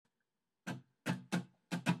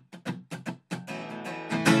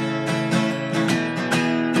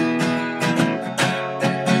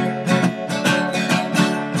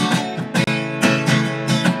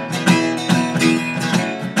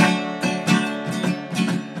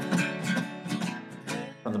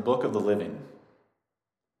Book of the Living.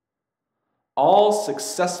 All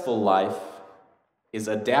successful life is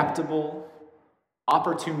adaptable,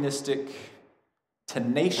 opportunistic,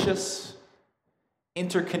 tenacious,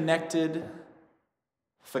 interconnected,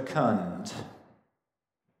 fecund.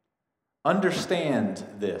 Understand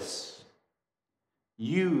this.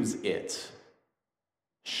 Use it.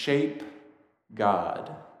 Shape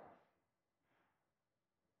God.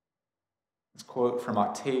 This quote from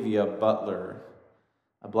Octavia Butler,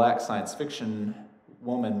 a black science fiction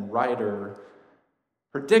woman writer,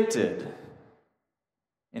 predicted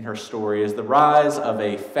in her story is the rise of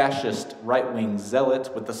a fascist right-wing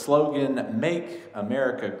zealot with the slogan, "Make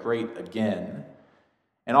America Great Again,"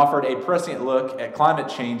 and offered a prescient look at climate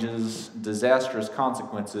change's disastrous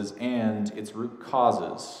consequences and its root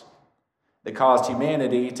causes that caused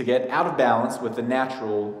humanity to get out of balance with the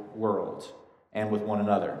natural world and with one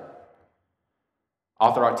another.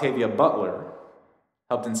 Author Octavia Butler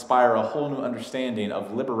helped inspire a whole new understanding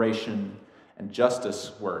of liberation and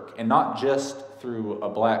justice work, and not just through a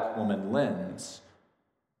black woman lens,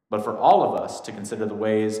 but for all of us to consider the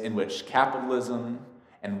ways in which capitalism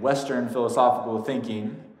and Western philosophical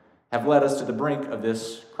thinking have led us to the brink of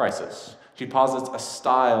this crisis. She posits a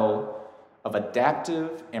style of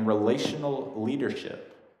adaptive and relational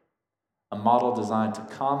leadership, a model designed to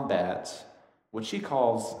combat what she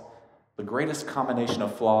calls the greatest combination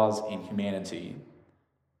of flaws in humanity,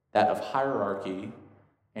 that of hierarchy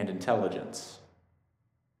and intelligence.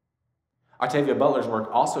 Octavia Butler's work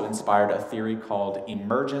also inspired a theory called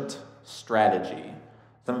emergent strategy.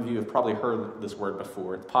 Some of you have probably heard this word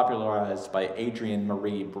before. It's popularized by Adrienne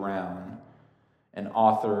Maree Brown, an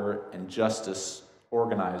author and justice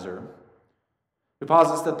organizer, who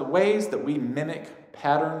posits that the ways that we mimic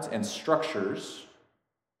patterns and structures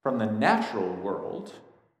from the natural world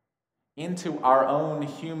into our own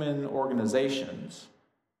human organizations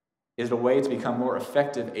is a way to become more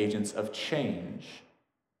effective agents of change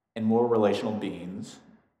and more relational beings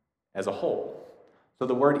as a whole. So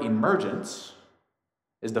the word emergence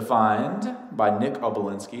is defined by Nick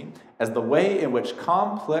Obolinski as the way in which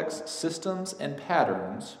complex systems and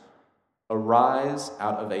patterns arise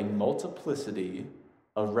out of a multiplicity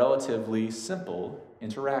of relatively simple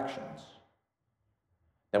interactions.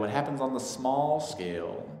 That what happens on the small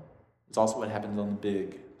scale is also what happens on the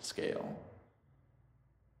big scale.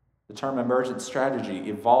 The term emergent strategy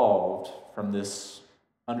evolved from this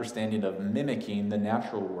understanding of mimicking the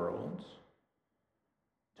natural world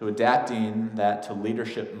to adapting that to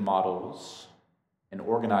leadership models and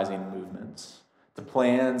organizing movements, to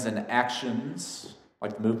plans and actions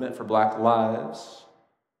like the movement for Black Lives,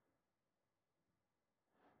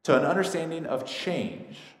 to an understanding of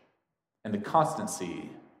change and the constancy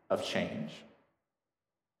of change.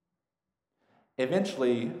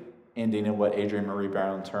 Eventually ending in what Adrienne Maree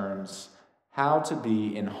Brown terms how to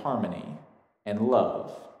be in harmony and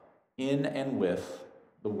love in and with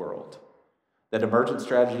the world. That emergent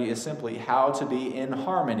strategy is simply how to be in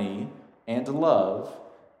harmony and love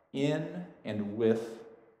in and with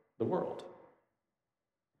the world.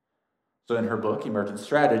 So in her book, Emergent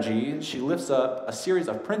Strategy, she lifts up a series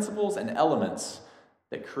of principles and elements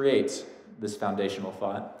that create this foundational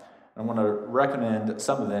thought. I want to recommend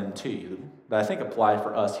some of them to you that I think apply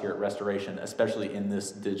for us here at Restoration, especially in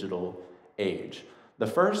this digital age. The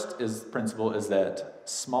first principle is that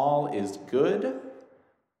small is good,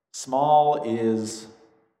 small is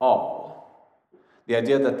all. The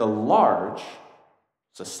idea that the large,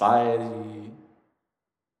 society,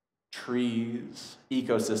 trees,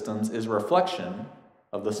 ecosystems, is a reflection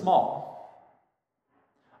of the small.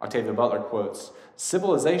 Octavia Butler quotes,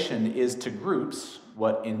 "Civilization is to groups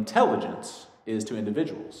what intelligence is to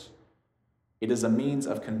individuals. It is a means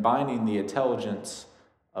of combining the intelligence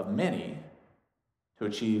of many to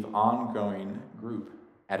achieve ongoing group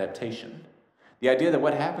adaptation." The idea that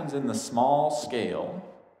what happens in the small scale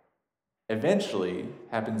eventually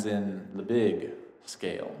happens in the big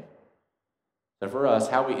scale. So for us,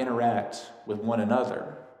 how we interact with one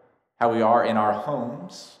another, how we are in our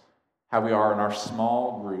homes, how we are in our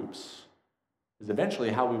small groups, is eventually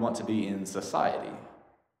how we want to be in society.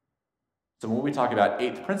 So when we talk about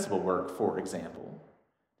eighth principle work, for example,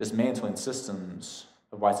 dismantling systems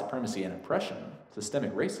of white supremacy and oppression,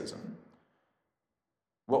 systemic racism,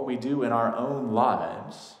 what we do in our own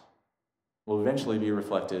lives will eventually be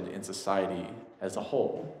reflected in society as a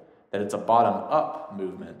whole, that it's a bottom-up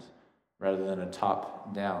movement rather than a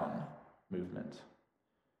top-down movement.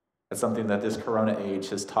 That's something that this corona age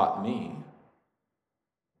has taught me,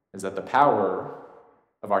 is that the power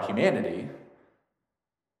of our humanity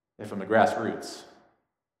is from the grassroots.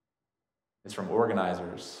 It's from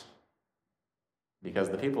organizers because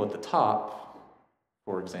the people at the top,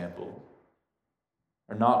 for example,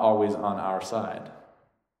 are not always on our side.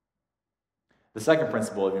 The second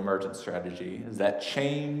principle of emergent strategy is that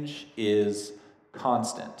change is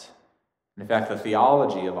constant. In fact, the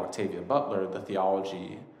theology of Octavia Butler, the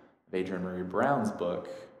theology of Adrienne Maree Brown's book,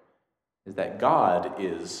 is that God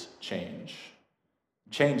is change.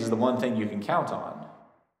 Change is the one thing you can count on.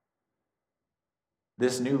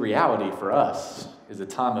 This new reality for us is a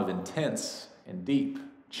time of intense and deep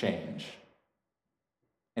change.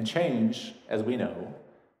 And change, as we know,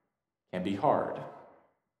 can be hard.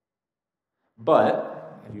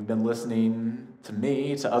 But if you've been listening to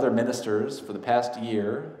me, to other ministers for the past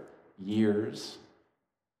year, years,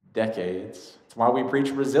 decades, it's why we preach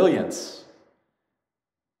resilience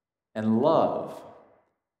and love.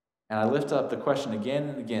 And I lift up the question again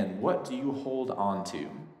and again, what do you hold on to?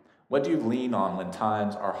 What do you lean on when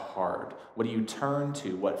times are hard? What do you turn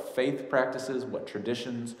to? What faith practices, what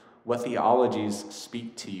traditions, what theologies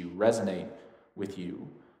speak to you, resonate with you?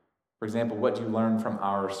 For example, what do you learn from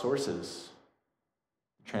our sources?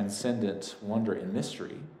 Transcendent wonder and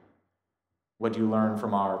mystery. What do you learn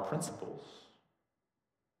from our principles?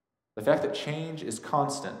 The fact that change is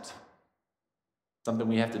constant, something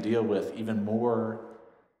we have to deal with even more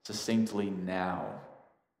succinctly now,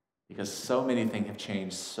 because so many things have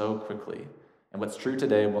changed so quickly, and what's true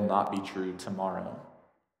today will not be true tomorrow.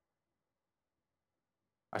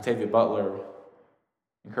 Octavia Butler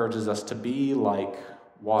encourages us to be like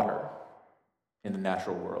water in the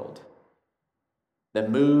natural world that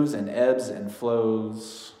moves and ebbs and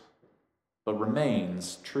flows, but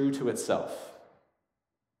remains true to itself.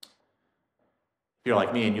 If you're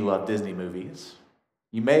like me and you love Disney movies,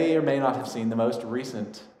 you may or may not have seen the most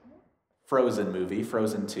recent Frozen movie,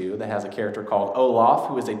 Frozen 2, that has a character called Olaf,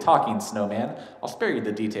 who is a talking snowman. I'll spare you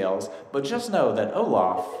the details, but just know that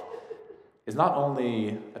Olaf is not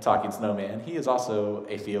only a talking snowman, he is also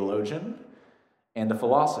a theologian and a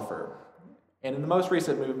philosopher. And in the most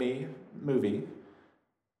recent movie,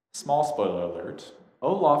 small spoiler alert,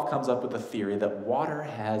 Olaf comes up with a theory that water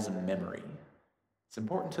has memory. It's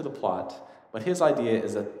important to the plot, but his idea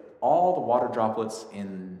is that all the water droplets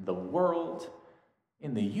in the world,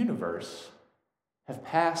 in the universe, have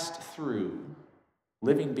passed through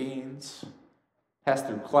living beings, passed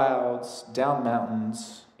through clouds, down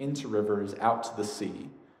mountains, into rivers, out to the sea,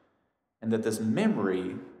 and that this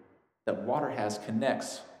memory that water has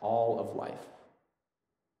connects all of life.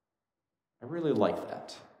 I really like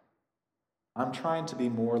that. I'm trying to be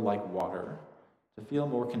more like water, to feel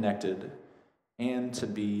more connected, and to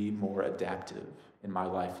be more adaptive in my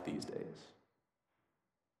life these days.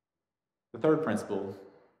 The third principle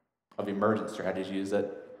of emergent strategy is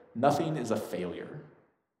that nothing is a failure.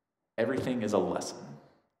 Everything is a lesson.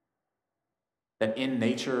 That in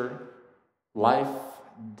nature, life,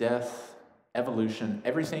 death, evolution,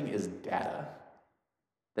 everything is data.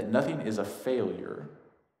 That nothing is a failure.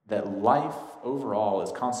 That life overall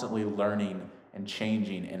is constantly learning and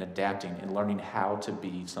changing and adapting and learning how to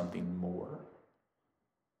be something more.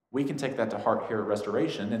 We can take that to heart here at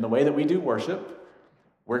Restoration in the way that we do worship.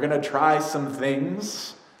 We're going to try some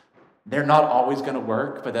things. They're not always going to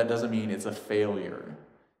work, but that doesn't mean it's a failure.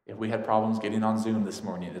 If we had problems getting on Zoom this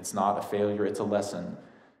morning, it's not a failure, it's a lesson.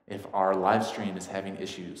 If our live stream is having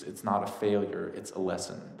issues, it's not a failure, it's a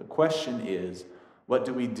lesson. The question is, what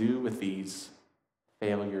do we do with these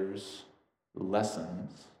failures,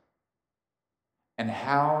 lessons? And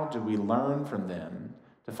how do we learn from them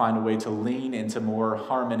to find a way to lean into more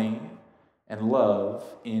harmony and love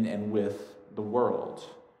in and with the world?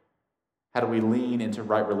 How do we lean into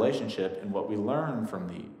right relationship and what we learn from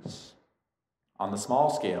these? On the small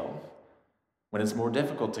scale, when it's more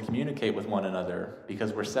difficult to communicate with one another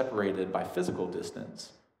because we're separated by physical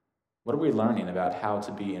distance, what are we learning about how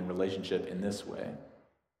to be in relationship in this way?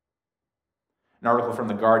 An article from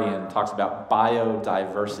The Guardian talks about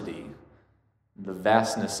biodiversity, the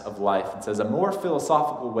vastness of life. It says, a more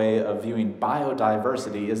philosophical way of viewing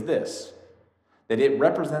biodiversity is this: that it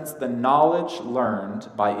represents the knowledge learned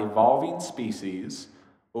by evolving species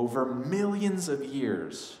over millions of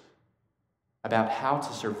years about how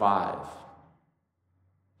to survive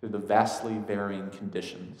through the vastly varying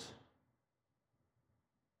conditions.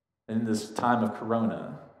 In this time of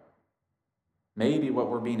corona, maybe what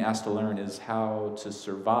we're being asked to learn is how to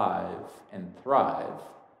survive and thrive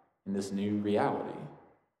in this new reality.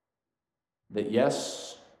 That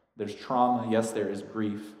yes, there's trauma, yes, there is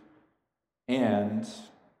grief, and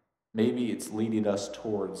maybe it's leading us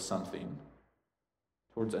towards something,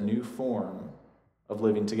 towards a new form of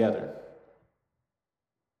living together.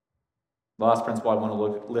 The last principle I want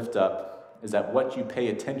to lift up is that what you pay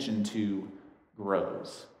attention to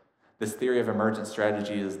grows. This theory of emergent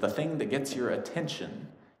strategy is the thing that gets your attention,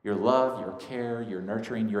 your love, your care, your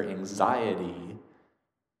nurturing, your anxiety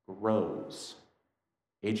grows.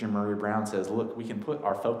 Adrienne Maree Brown says, look, we can put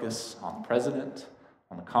our focus on the president,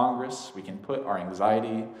 on the Congress, we can put our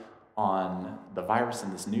anxiety on the virus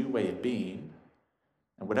and this new way of being,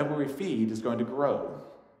 and whatever we feed is going to grow.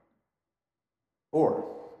 Or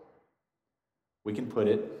we can put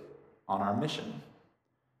it on our mission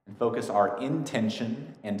and focus our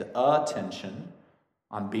intention and attention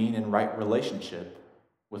on being in right relationship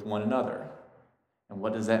with one another. And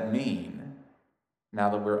what does that mean now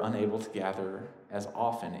that we're unable to gather as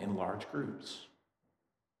often in large groups?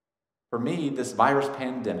 For me, this virus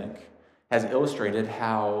pandemic has illustrated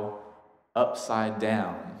how upside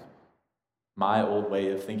down my old way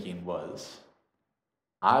of thinking was.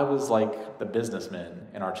 I was like the businessmen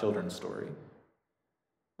in our children's story.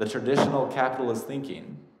 The traditional capitalist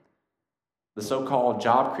thinking, the so-called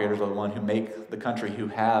job creators are the one who make the country, who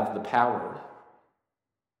have the power.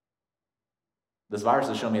 This virus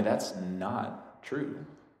has shown me that's not true.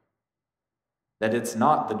 That it's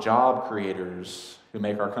not the job creators who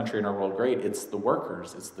make our country and our world great. It's the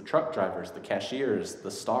workers, it's the truck drivers, the cashiers,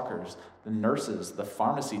 the stalkers, the nurses, the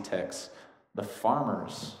pharmacy techs, the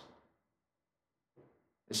farmers.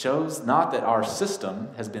 It shows not that our system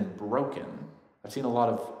has been broken. I've seen a lot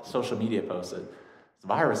of social media posts that this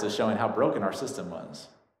virus is showing how broken our system was.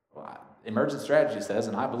 Well, emergent strategy says,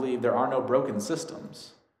 and I believe there are no broken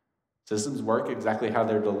systems. Systems work exactly how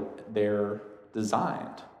they're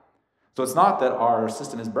designed. So it's not that our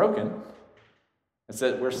system is broken. It's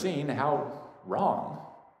that we're seeing how wrong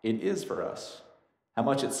it is for us, how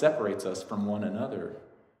much it separates us from one another,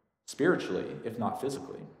 spiritually, if not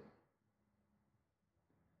physically.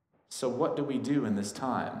 So what do we do in this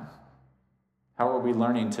time? How are we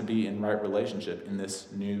learning to be in right relationship in this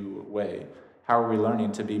new way? How are we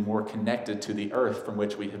learning to be more connected to the earth from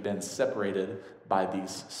which we have been separated by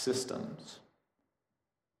these systems?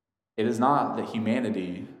 It is not that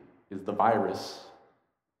humanity is the virus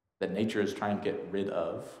that nature is trying to get rid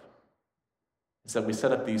of. It's that we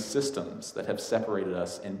set up these systems that have separated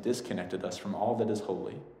us and disconnected us from all that is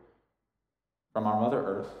holy, from our Mother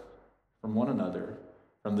Earth, from one another,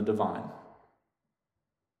 from the divine.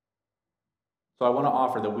 So I want to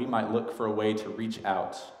offer that we might look for a way to reach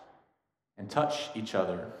out and touch each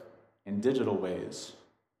other in digital ways,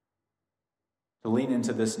 to lean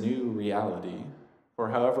into this new reality for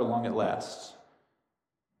however long it lasts,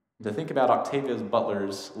 and to think about Octavia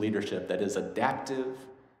Butler's leadership that is adaptive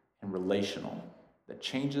and relational, that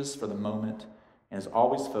changes for the moment and is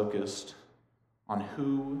always focused on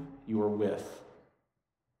who you are with.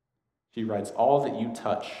 She writes, all that you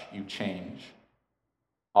touch, you change.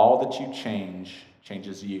 All that you change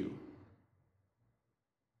changes you.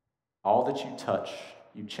 All that you touch,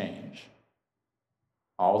 you change.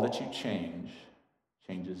 All that you change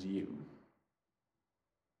changes you.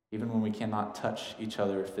 Even when we cannot touch each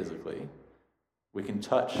other physically, we can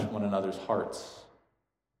touch one another's hearts,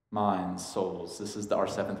 minds, souls. This is our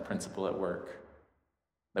seventh principle at work,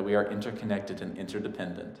 that we are interconnected and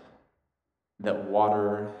interdependent, that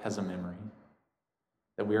water has a memory,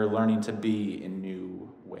 that we are learning to be in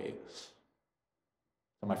new ways.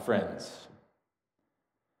 So my friends,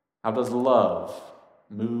 how does love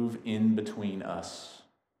move in between us,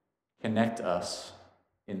 connect us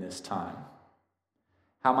in this time?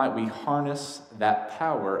 How might we harness that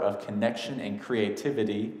power of connection and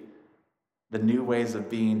creativity, the new ways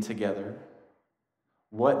of being together?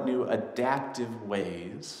 What new adaptive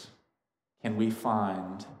ways can we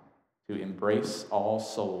find to embrace all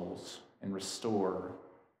souls and restore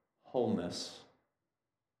wholeness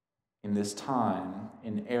in this time,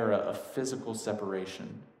 an era of physical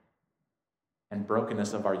separation and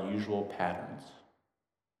brokenness of our usual patterns?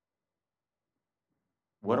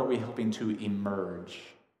 What are we hoping to emerge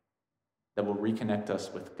that will reconnect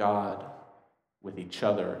us with God, with each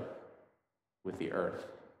other, with the earth?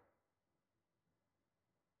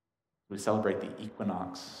 We celebrate the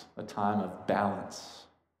equinox, a time of balance.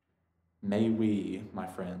 May we, my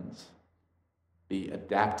friends, be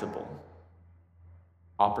adaptable,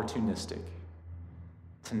 opportunistic,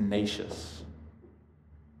 tenacious,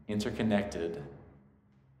 interconnected,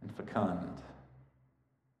 and fecund.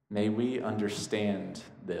 May we understand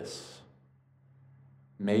this.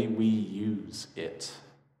 May we use it.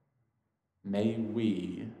 May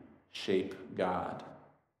we shape God.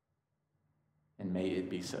 And may it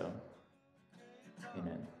be so.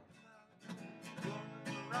 Amen.